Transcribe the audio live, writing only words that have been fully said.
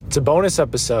It's a bonus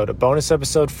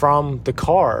episode from the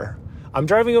car. I'm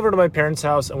driving over to my parents'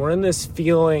 house, and we're in this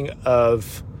feeling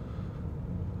of,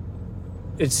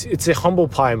 it's a humble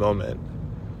pie moment.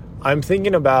 I'm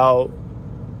thinking about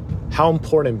how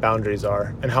important boundaries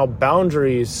are and how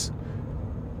boundaries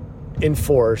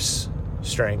enforce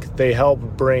strength. They help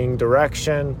bring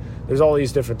direction. There's all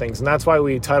these different things. And that's why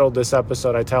I titled this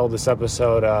episode,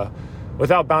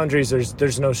 without boundaries,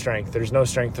 there's no strength. There's no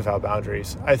strength without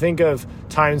boundaries. I think of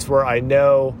times where I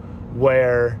know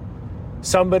where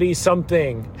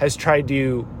something has tried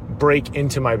to break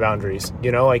into my boundaries.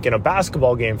 Like in a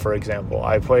basketball game, for example.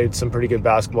 I played some pretty good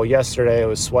basketball yesterday. I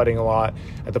was sweating a lot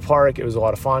at the park. It was a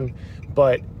lot of fun.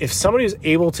 But if somebody is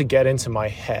able to get into my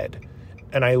head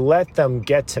and I let them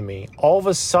get to me, all of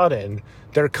a sudden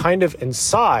they're kind of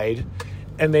inside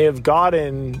and they have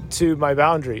gotten to my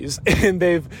boundaries and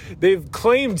they've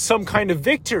claimed some kind of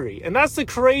victory. And that's the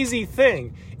crazy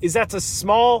thing, is that's a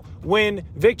small win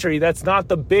victory. That's not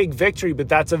the big victory, but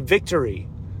that's a victory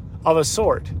of a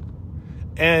sort.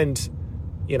 And,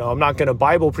 I'm not going to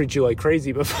Bible preach you like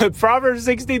crazy, but Proverbs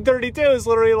 16:32 is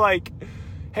literally like,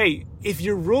 hey, if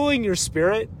you're ruling your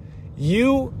spirit,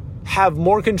 you have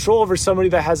more control over somebody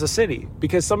that has a city.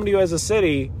 Because somebody who has a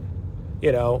city,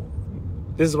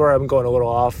 this is where I'm going a little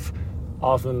off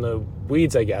in the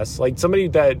weeds, I guess. Like somebody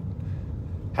that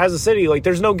has a city, like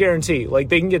there's no guarantee. Like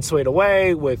they can get swayed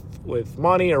away with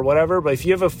money or whatever. But if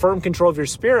you have a firm control of your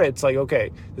spirit, it's like,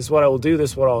 okay, this is what I will do,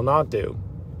 this is what I will not do.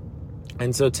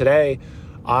 And so today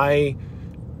I,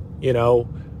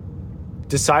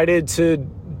 decided to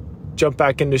jump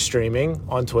back into streaming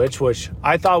on Twitch, which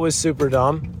I thought was super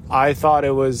dumb. I felt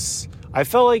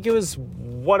like it was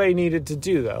what I needed to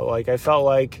do though. Like I felt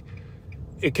like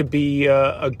it could be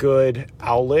a good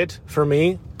outlet for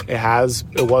me.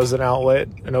 It was an outlet,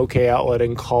 an okay outlet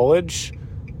in college.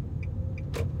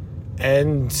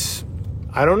 And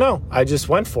I don't know. I just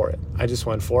went for it.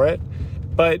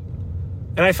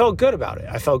 And I felt good about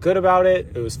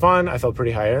it. It was fun. I felt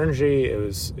pretty high energy. It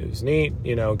was neat,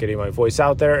 getting my voice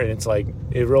out there. And it's like,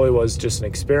 it really was just an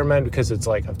experiment because it's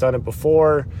like, I've done it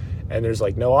before and there's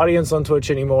like no audience on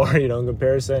Twitch anymore, in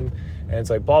comparison. And it's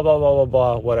like, blah, blah, blah, blah,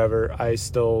 blah, whatever. I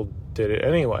still did it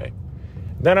anyway.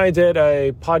 Then I did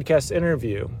a podcast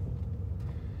interview.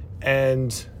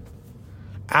 And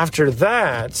after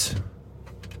that,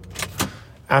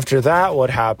 what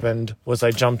happened was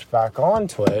I jumped back on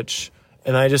Twitch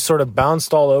and I just sort of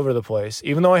bounced all over the place.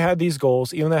 Even though I had these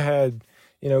goals, even though I had,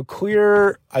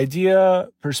 clear idea,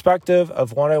 perspective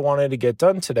of what I wanted to get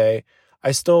done today,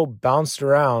 I still bounced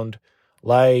around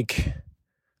like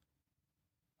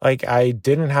I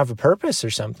didn't have a purpose or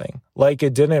something. Like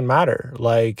it didn't matter.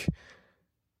 Like,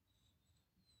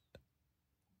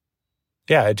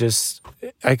 yeah,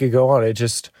 I could go on. It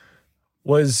just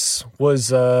was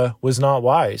not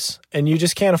wise. And you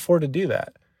just can't afford to do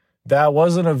that. That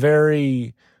wasn't a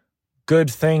very good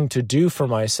thing to do for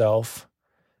myself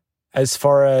as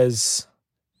far as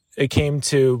it came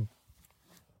to,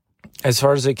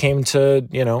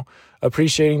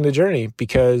 appreciating the journey,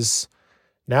 because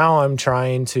now I'm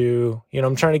trying to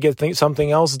get something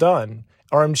else done,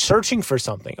 or I'm searching for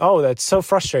something. Oh, that's so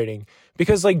frustrating,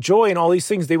 because like joy and all these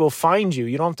things, they will find you.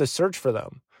 You don't have to search for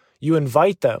them. You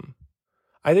invite them.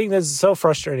 I think this is so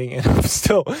frustrating, and I'm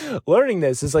still learning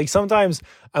this. It's like sometimes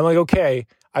I'm like, okay,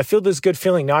 I feel this good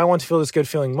feeling. Now I want to feel this good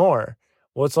feeling more.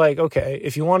 Well, it's like, okay,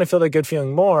 if you want to feel that good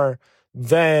feeling more,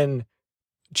 then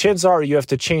chances are you have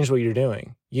to change what you're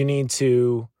doing. You need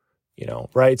to,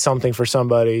 write something for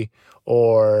somebody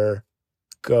or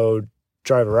go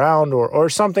drive around or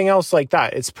something else like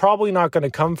that. It's probably not going to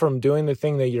come from doing the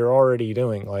thing that you're already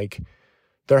doing. Like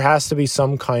there has to be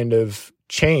some kind of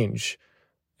change.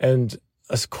 And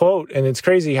a quote, and it's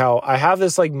crazy how I have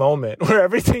this like moment where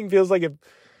everything feels like it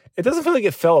doesn't feel like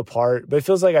it fell apart, but it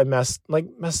feels like I messed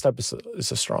up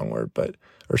is a strong word,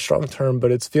 or strong term,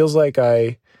 but it feels like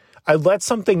I let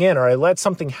something in, or I let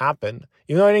something happen.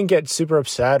 Even though I didn't get super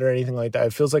upset or anything like that,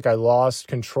 it feels like I lost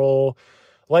control.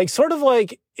 Like sort of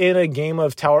like in a game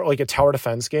of like a tower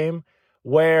defense game,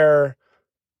 where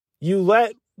you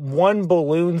let one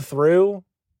balloon through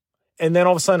and then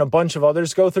all of a sudden a bunch of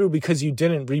others go through because you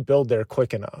didn't rebuild there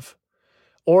quick enough.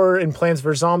 Or in Plants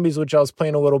vs. Zombies, which I was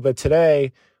playing a little bit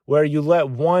today, where you let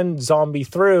one zombie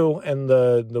through and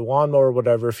the lawnmower or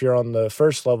whatever, if you're on the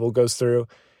first level, goes through,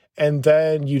 and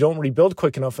then you don't rebuild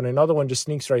quick enough and another one just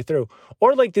sneaks right through.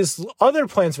 Or like this other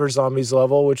Plants vs. Zombies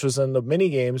level, which was in the mini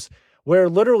games, where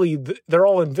literally they're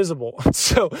all invisible.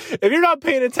 So if you're not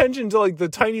paying attention to like the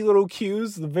tiny little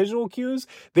cues, the visual cues,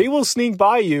 they will sneak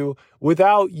by you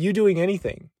without you doing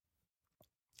anything.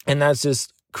 And that's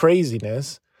just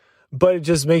craziness. But it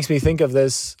just makes me think of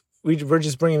this. We're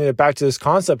just bringing it back to this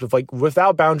concept of like,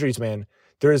 without boundaries, man,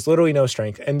 there is literally no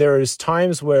strength. And there is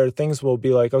times where things will be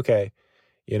like, okay,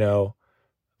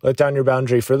 let down your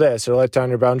boundary for this or let down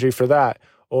your boundary for that.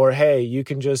 Or, hey, you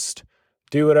can just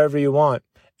do whatever you want.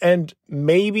 And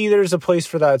maybe there's a place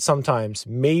for that sometimes.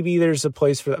 Maybe there's a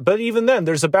place for that. But even then,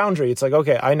 there's a boundary. It's like,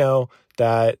 okay, I know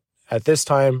that at this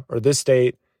time or this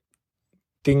date,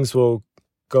 things will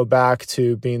go back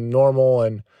to being normal.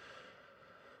 And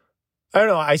I don't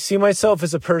know, I see myself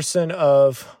as a person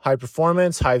of high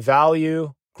performance, high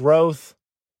value, growth,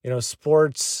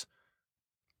 sports,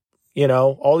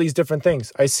 all these different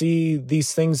things. I see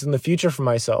these things in the future for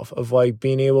myself of like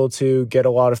being able to get a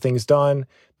lot of things done,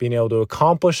 being able to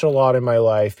accomplish a lot in my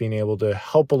life, being able to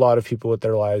help a lot of people with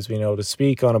their lives, being able to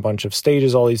speak on a bunch of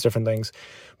stages, all these different things.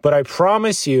 But I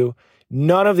promise you,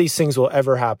 none of these things will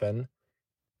ever happen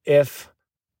if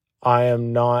I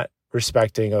am not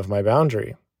respecting of my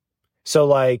boundary. So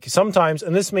like sometimes,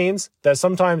 and this means that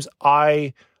sometimes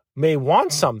I may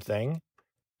want something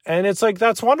and it's like,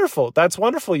 that's wonderful. That's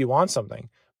wonderful. You want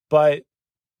something, but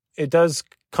it does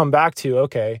come back to,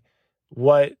 okay,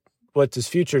 what does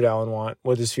future Dallin want?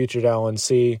 What does future Dallin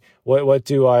see? What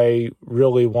do I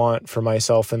really want for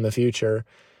myself in the future?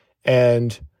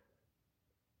 And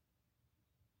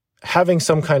having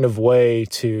some kind of way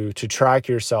to track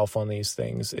yourself on these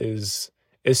things is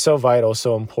so vital,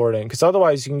 so important, because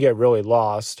otherwise you can get really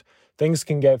lost. Things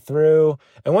can get through.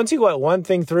 And once you let one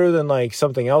thing through, then like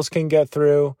something else can get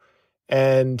through.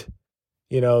 And,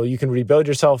 you can rebuild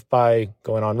yourself by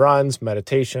going on runs,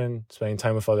 meditation, spending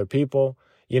time with other people.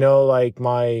 Like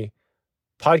my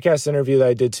podcast interview that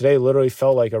I did today literally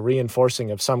felt like a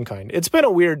reinforcing of some kind. It's been a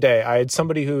weird day. I had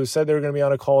somebody who said they were going to be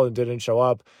on a call and didn't show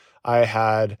up.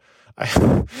 I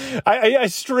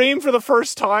streamed for the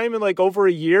first time in like over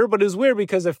a year, but it was weird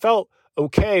because it felt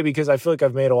okay because I feel like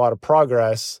I've made a lot of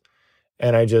progress.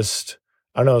 And I don't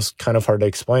know, it's kind of hard to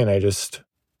explain. I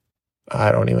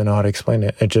don't even know how to explain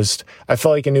it. I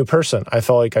felt like a new person. I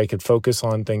felt like I could focus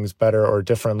on things better or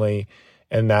differently,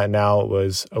 and that now it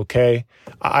was okay.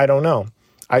 I don't know.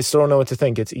 I still don't know what to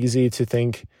think. It's easy to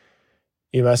think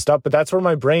you messed up, but that's where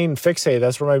my brain fixated.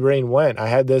 That's where my brain went. I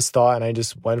had this thought and I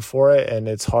just went for it, and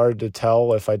it's hard to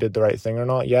tell if I did the right thing or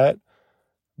not yet.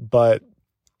 But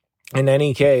in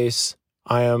any case,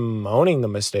 I am owning the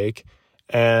mistake,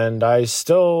 and I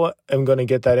still am going to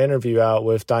get that interview out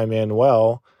with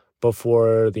Manuel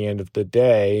before the end of the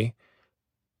day.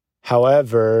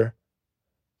 However,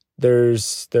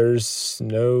 there's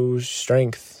no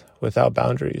strength without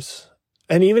boundaries.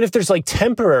 And even if there's like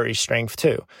temporary strength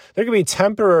too, there can be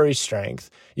temporary strength.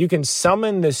 You can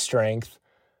summon this strength,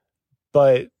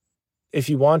 but if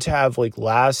you want to have like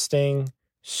lasting,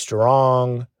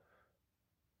 strong,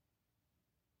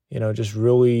 just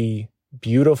really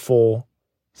beautiful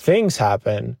things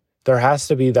happen, there has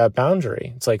to be that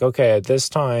boundary. It's like, okay, at this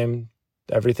time,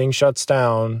 everything shuts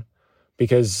down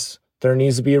because there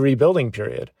needs to be a rebuilding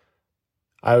period.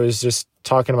 I was just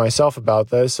talking to myself about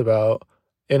this,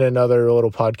 in another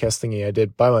little podcast thingy I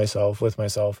did with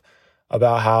myself,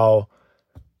 about how,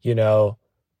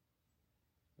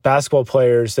 basketball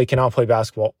players, they cannot play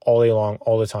basketball all day long,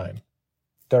 all the time.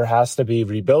 There has to be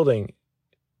rebuilding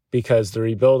because the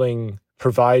rebuilding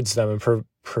provides them and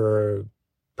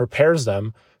prepares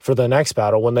them for the next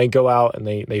battle when they go out and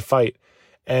they fight.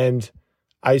 And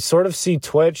I sort of see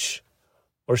Twitch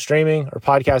or streaming or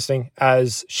podcasting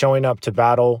as showing up to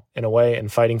battle in a way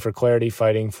and fighting for clarity,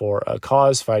 fighting for a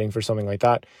cause, fighting for something like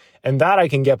that. And that I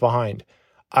can get behind.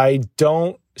 I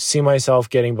don't see myself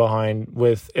getting behind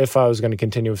if I was going to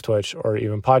continue with Twitch or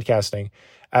even podcasting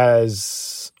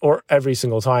or every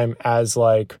single time as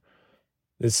like,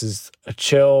 this is a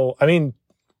chill. I mean,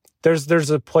 there's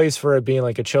a place for it being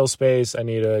like a chill space. I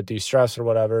need to de-stress or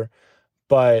whatever,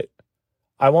 but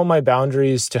I want my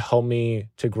boundaries to help me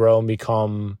to grow and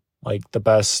become like the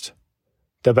best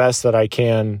that I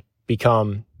can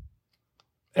become.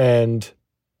 And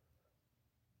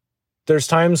there's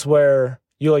times where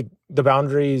the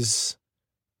boundaries,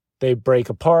 they break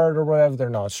apart or whatever,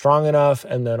 they're not strong enough.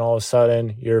 And then all of a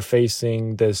sudden you're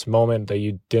facing this moment that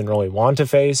you didn't really want to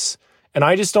face. And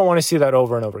I just don't want to see that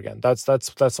over and over again. That's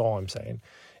all I'm saying,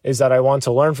 is that I want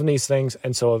to learn from these things.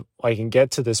 And so I can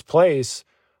get to this place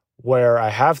where I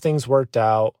have things worked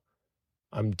out,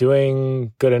 I'm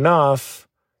doing good enough,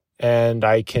 and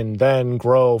I can then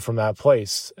grow from that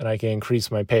place and I can increase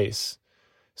my pace.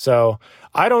 So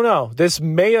I don't know. This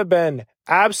may have been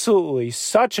absolutely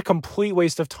such a complete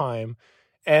waste of time.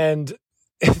 And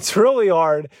it's really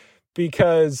hard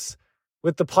because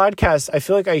with the podcast, I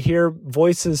feel like I hear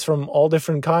voices from all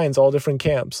different kinds, all different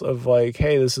camps of like,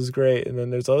 hey, this is great. And then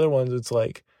there's other ones, it's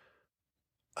like,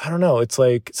 I don't know. It's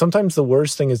like sometimes the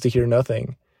worst thing is to hear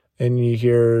nothing and you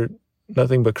hear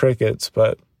nothing but crickets.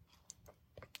 But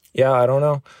yeah, I don't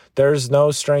know. There's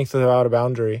no strength without a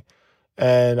boundary.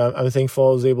 And I'm thankful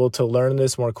I was able to learn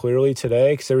this more clearly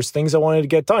today because there was things I wanted to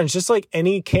get done. It's just like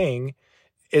any king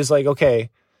is like, okay,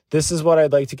 this is what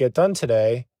I'd like to get done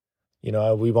today. You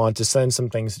know, we want to send some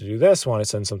things to do this, want to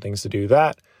send some things to do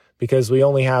that, because we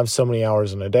only have so many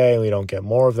hours in a day and we don't get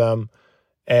more of them.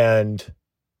 And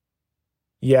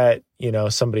yet, you know,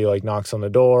 somebody like knocks on the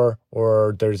door,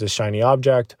 or there's a shiny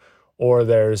object, or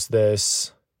there's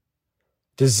this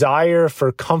desire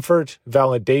for comfort,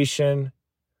 validation,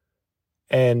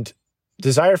 and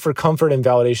desire for comfort and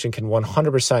validation can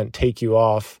 100% take you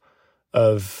off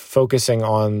of focusing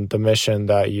on the mission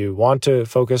that you want to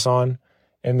focus on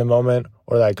in the moment,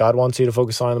 or that God wants you to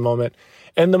focus on in the moment.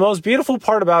 And the most beautiful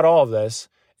part about all of this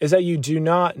is that you do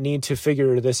not need to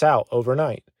figure this out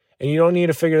overnight. And you don't need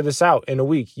to figure this out in a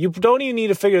week. You don't even need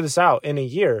to figure this out in a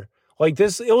year. Like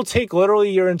this, it will take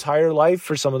literally your entire life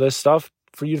for some of this stuff,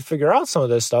 for you to figure out some of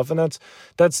this stuff. And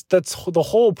that's the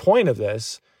whole point of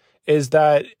this, is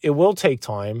that it will take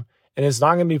time and it's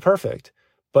not going to be perfect,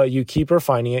 but you keep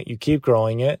refining it, you keep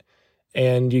growing it,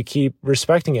 and you keep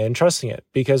respecting it and trusting it.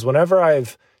 Because whenever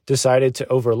I've decided to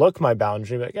overlook my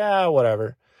boundary, like,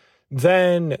 whatever,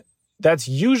 then that's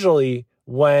usually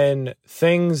when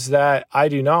things that I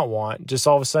do not want just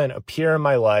all of a sudden appear in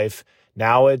my life.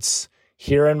 Now it's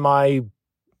here in my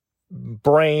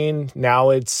brain.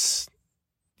 Now it's,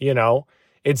 you know,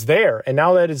 it's there. And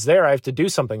now that it's there, I have to do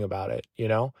something about it, you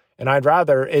know? And I'd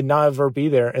rather it never be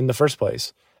there in the first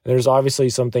place. And there's obviously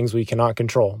some things we cannot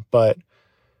control, but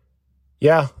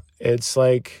yeah, it's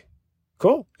like,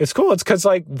 cool. It's cool. It's because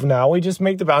like now we just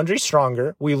make the boundaries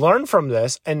stronger. We learn from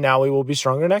this, and now we will be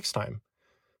stronger next time.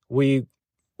 We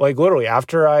like literally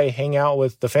after I hang out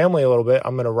with the family a little bit,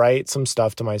 I'm going to write some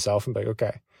stuff to myself and be like,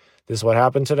 okay, this is what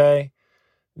happened today.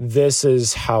 This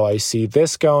is how I see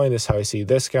this going. This is how I see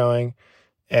this going.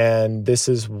 And this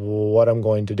is what I'm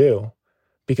going to do,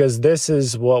 because this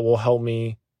is what will help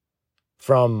me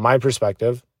from my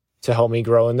perspective to help me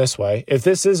grow in this way. If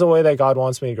this is a way that God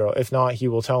wants me to grow, if not, he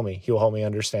will tell me, he will help me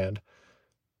understand.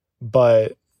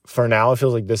 But for now, it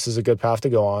feels like this is a good path to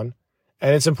go on.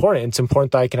 And it's important. It's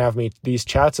important that I can have these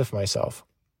chats with myself,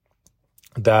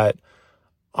 that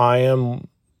I am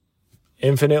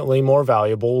infinitely more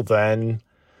valuable than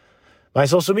my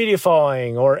social media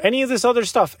following or any of this other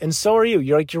stuff. And so are you.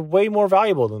 You're way more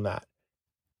valuable than that.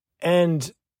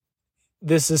 And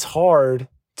this is hard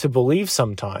to believe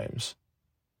sometimes.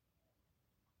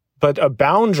 But a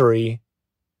boundary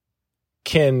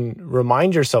can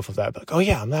remind yourself of that. Like, oh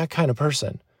yeah, I'm that kind of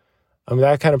person. I'm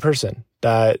that kind of person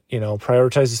that, you know,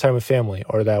 prioritizes time with family,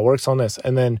 or that works on this.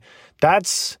 And then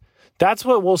that's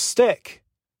what will stick.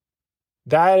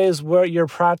 That is where your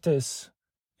practice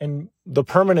and the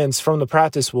permanence from the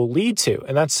practice will lead to.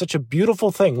 And that's such a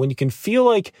beautiful thing when you can feel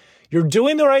like you're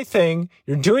doing the right thing,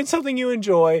 you're doing something you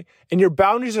enjoy, and your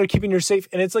boundaries are keeping you safe.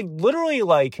 And it's like literally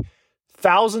like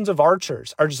thousands of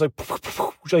archers are just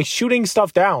like shooting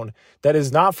stuff down that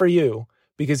is not for you,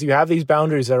 because you have these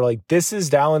boundaries that are like, this is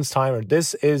Dallin's time, or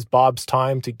this is Bob's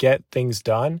time to get things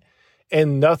done,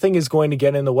 and nothing is going to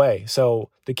get in the way.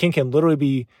 So the king can literally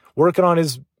be working on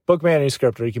his book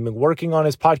manuscript, or he can be working on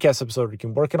his podcast episode, or he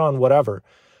can be working on whatever.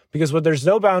 Because when there's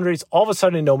no boundaries, all of a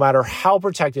sudden, no matter how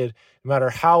protected, no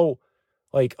matter how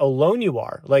like alone you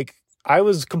are, like I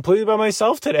was completely by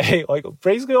myself today, like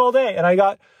basically all day, and I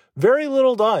got very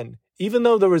little done, even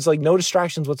though there was like no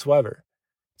distractions whatsoever.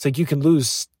 It's like you can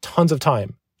lose tons of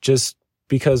time just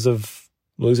because of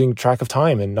losing track of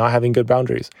time and not having good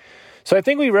boundaries. So I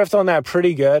think we riffed on that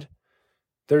pretty good.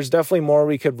 There's definitely more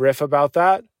we could riff about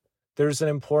that. There's an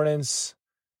importance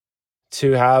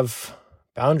to have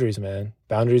boundaries, man.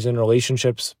 Boundaries in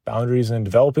relationships, boundaries in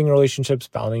developing relationships,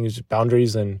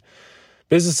 boundaries in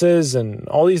businesses, and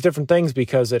all these different things,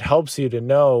 because it helps you to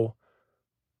know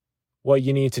what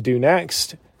you need to do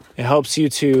next. It helps you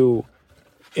to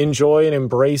enjoy and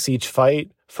embrace each fight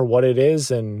for what it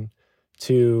is, and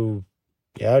to,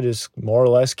 just more or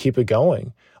less keep it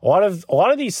going. A lot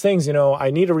of these things, you know,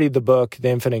 I need to read the book, The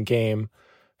Infinite Game,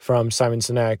 from Simon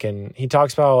Sinek, and he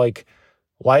talks about like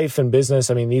life and business.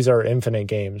 I mean, these are infinite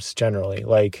games generally.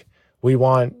 Like we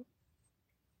want,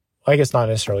 I guess not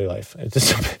necessarily life.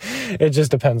 It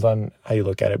just depends on how you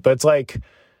look at it. But it's like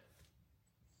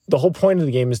the whole point of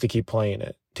the game is to keep playing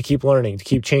it, to keep learning, to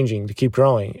keep changing, to keep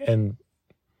growing. And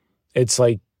it's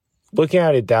like looking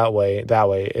at it that way,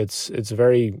 it's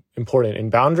very important.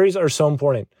 And boundaries are so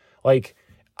important. Like,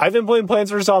 I've been playing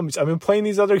Plants vs. Zombies. I've been playing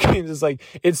these other games. It's like,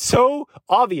 it's so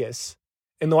obvious.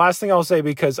 And the last thing I'll say,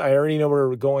 because I already know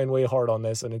we're going way hard on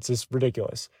this and it's just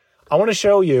ridiculous. I want to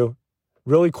show you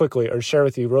really quickly, or share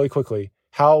with you really quickly,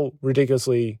 how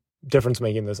ridiculously difference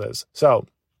making this is. So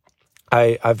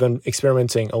I've been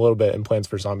experimenting a little bit in Plants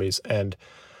vs. Zombies, and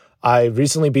I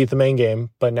recently beat the main game,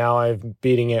 but now I'm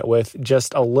beating it with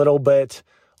just a little bit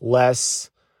less,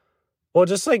 well,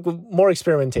 just like more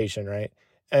experimentation, right?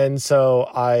 And so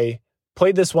I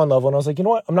played this one level and I was like, you know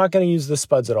what? I'm not going to use the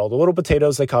spuds at all. The little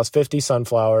potatoes, they cost 50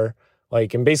 sunflower.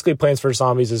 Like, and basically Plants vs.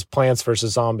 Zombies is Plants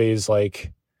vs. Zombies.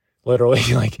 Like, literally,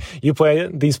 like, you play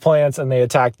these plants and they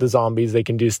attack the zombies. They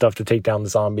can do stuff to take down the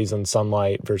zombies, and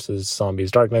sunlight versus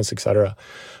zombies, darkness, etc.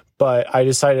 But I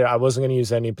decided I wasn't going to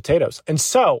use any potatoes. And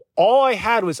so all I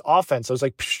had was offense. I was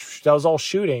like, psh, that was all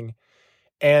shooting.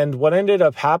 And what ended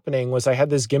up happening was I had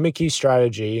this gimmicky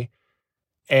strategy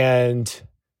and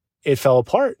it fell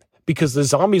apart because the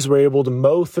zombies were able to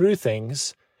mow through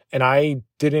things and I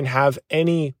didn't have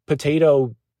any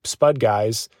potato spud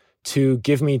guys to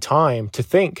give me time to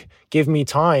think, give me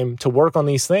time to work on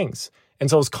these things. And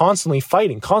so I was constantly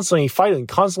fighting,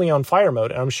 constantly on fire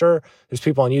mode. And I'm sure there's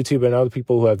people on YouTube and other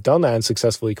people who have done that and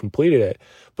successfully completed it.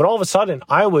 But all of a sudden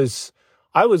I was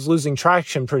losing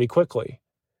traction pretty quickly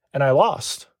and I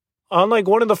lost on like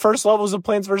one of the first levels of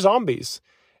Plants vs. Zombies.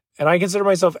 And I consider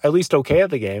myself at least okay at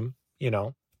the game, you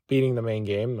know, beating the main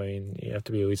game. I mean, you have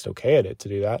to be at least okay at it to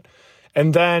do that.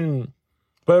 And then,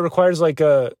 but it requires like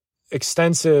a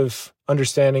extensive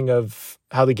understanding of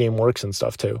how the game works and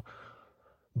stuff too.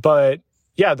 But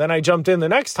yeah, then I jumped in the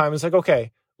next time. It's like,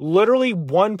 okay, literally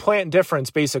one plant difference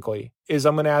basically is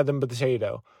I'm going to add the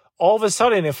potato. All of a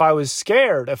sudden, if I was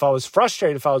scared, if I was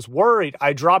frustrated, if I was worried,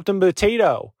 I dropped a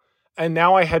potato. And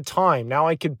now I had time. Now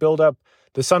I could build up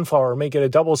the sunflower, make it a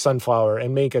double sunflower,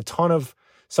 and make a ton of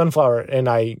sunflower. And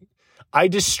I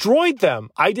destroyed them.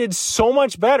 I did so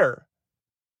much better.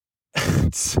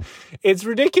 It's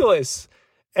ridiculous.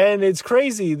 And it's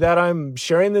crazy that I'm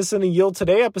sharing this in a Yield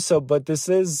Today episode, but this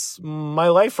is my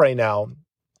life right now.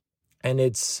 And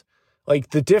it's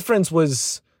like the difference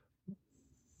was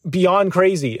beyond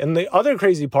crazy. And the other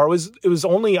crazy part was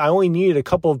I only needed a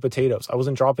couple of potatoes. I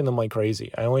wasn't dropping them like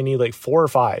crazy. I only need like 4 or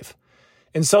 5.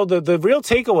 And so the real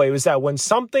takeaway was that when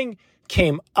something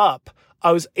came up,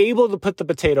 I was able to put the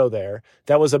potato there.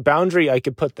 That was a boundary I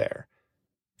could put there.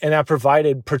 And that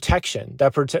provided protection,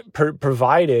 that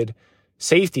provided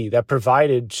safety, that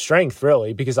provided strength,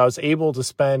 really, because I was able to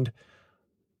spend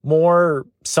more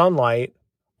sunlight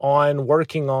on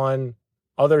working on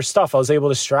other stuff. I was able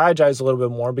to strategize a little bit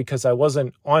more because I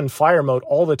wasn't on fire mode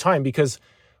all the time. Because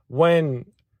when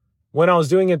I was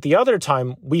doing it the other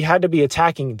time, we had to be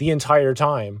attacking the entire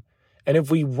time. And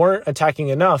if we weren't attacking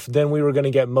enough, then we were going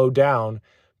to get mowed down,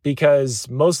 because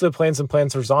most of the plants in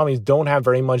Plants vs. Zombies don't have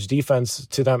very much defense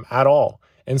to them at all.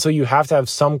 And so you have to have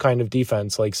some kind of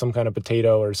defense, like some kind of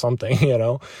potato or something, you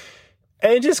know?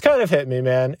 And it just kind of hit me,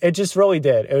 man. It just really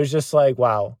did. It was just like,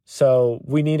 wow. So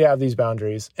we need to have these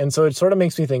boundaries. And so it sort of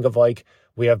makes me think of like,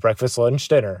 we have breakfast, lunch,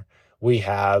 dinner. We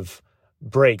have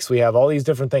breaks. We have all these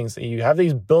different things. You have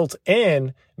these built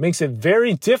in, makes it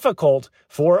very difficult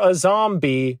for a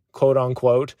zombie, quote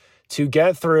unquote, to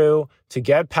get through, to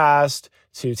get past,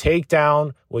 to take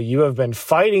down what you have been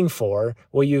fighting for,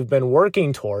 what you've been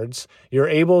working towards. You're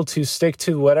able to stick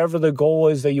to whatever the goal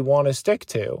is that you want to stick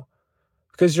to.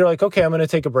 Because you're like, okay, I'm going to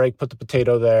take a break, put the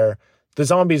potato there. The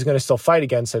zombie is going to still fight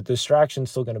against it. The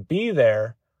distraction's still going to be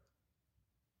there.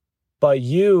 But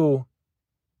you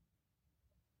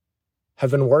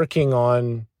have been working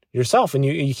on yourself, and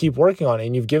you keep working on it,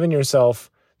 and you've given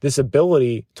yourself this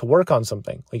ability to work on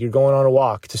something. Like, you're going on a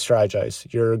walk to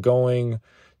strategize. You're going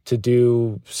to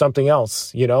do something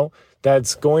else, you know,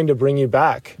 that's going to bring you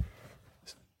back.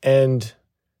 And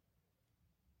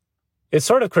it's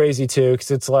sort of crazy too,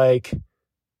 because it's like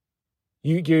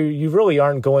you really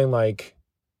aren't going like,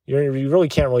 you really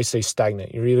can't really stay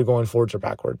stagnant. You're either going forwards or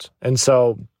backwards. And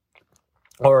so,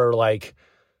 or like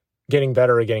getting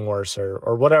better or getting worse,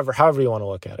 or whatever, however you want to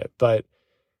look at it. But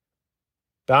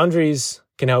boundaries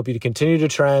can help you to continue to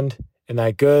trend in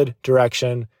that good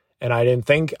direction. And I didn't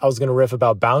think I was going to riff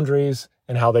about boundaries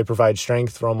and how they provide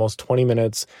strength for almost 20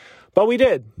 minutes. But we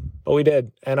did.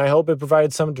 And I hope it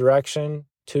provided some direction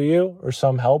to you, or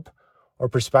some help or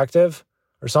perspective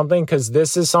or something. Because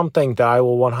this is something that I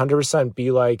will 100% be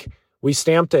like, we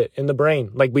stamped it in the brain.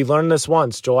 Like, we learned this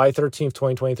once, July 13th,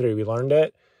 2023. We learned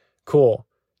it. Cool.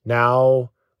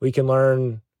 Now we can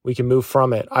move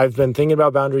from it. I've been thinking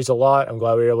about boundaries a lot. I'm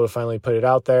glad we were able to finally put it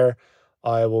out there.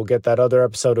 I will get that other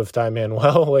episode of Time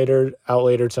Manuel out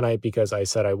later tonight because I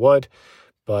said I would.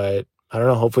 But I don't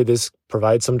know, hopefully this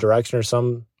provides some direction or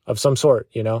some sort,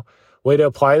 Way to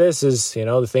apply this is,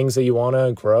 the things that you want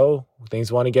to grow, things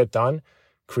you want to get done,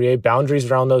 create boundaries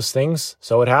around those things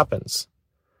so it happens.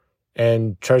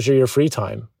 And treasure your free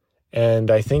time.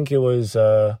 And I think it was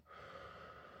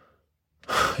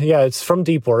it's from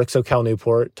Deep Work. So Cal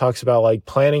Newport talks about like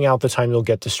planning out the time you'll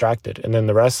get distracted. And then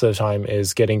the rest of the time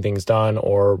is getting things done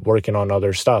or working on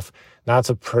other stuff. That's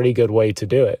a pretty good way to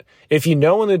do it. If you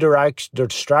know when the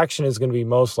distraction is going to be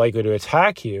most likely to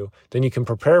attack you, then you can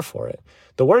prepare for it.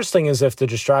 The worst thing is if the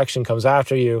distraction comes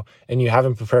after you and you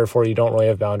haven't prepared for it, you don't really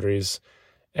have boundaries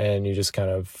and you just kind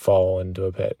of fall into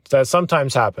a pit. That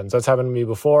sometimes happens. That's happened to me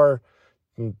before.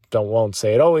 Won't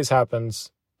say it always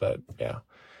happens, but yeah.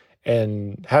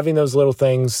 And having those little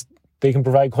things, they can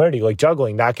provide clarity, like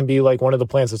juggling. That can be like one of the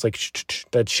plans. It's like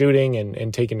that's shooting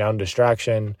and taking down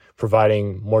distraction,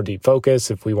 providing more deep focus.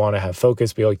 If we want to have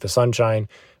focus, be like the sunshine,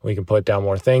 we can put down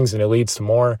more things and it leads to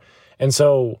more. And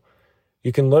so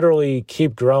you can literally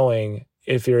keep growing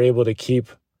if you're able to keep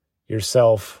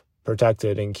yourself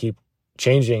protected and keep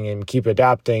changing and keep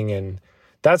adapting. And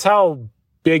that's how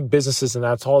big businesses and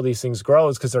that's all these things grow,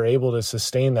 is because they're able to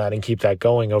sustain that and keep that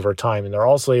going over time. And they're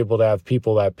also able to have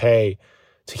people that pay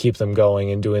to keep them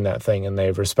going and doing that thing. And they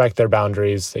respect their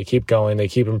boundaries. They keep going. They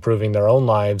keep improving their own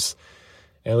lives.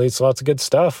 And it leads to lots of good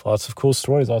stuff, lots of cool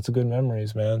stories, lots of good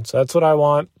memories, man. So that's what I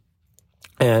want.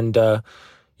 And so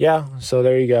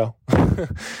there you go.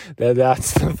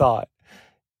 That's the thought.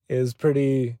 It was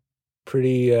pretty,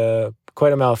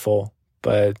 quite a mouthful.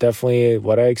 But definitely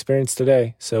what I experienced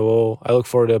today. So I look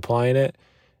forward to applying it.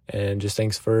 And just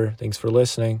thanks for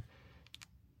listening.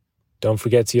 Don't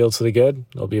forget to yield to the good.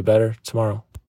 It'll be better tomorrow.